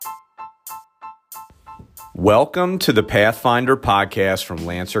Welcome to the Pathfinder podcast from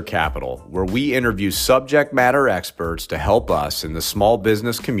Lancer Capital, where we interview subject matter experts to help us in the small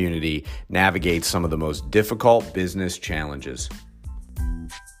business community navigate some of the most difficult business challenges.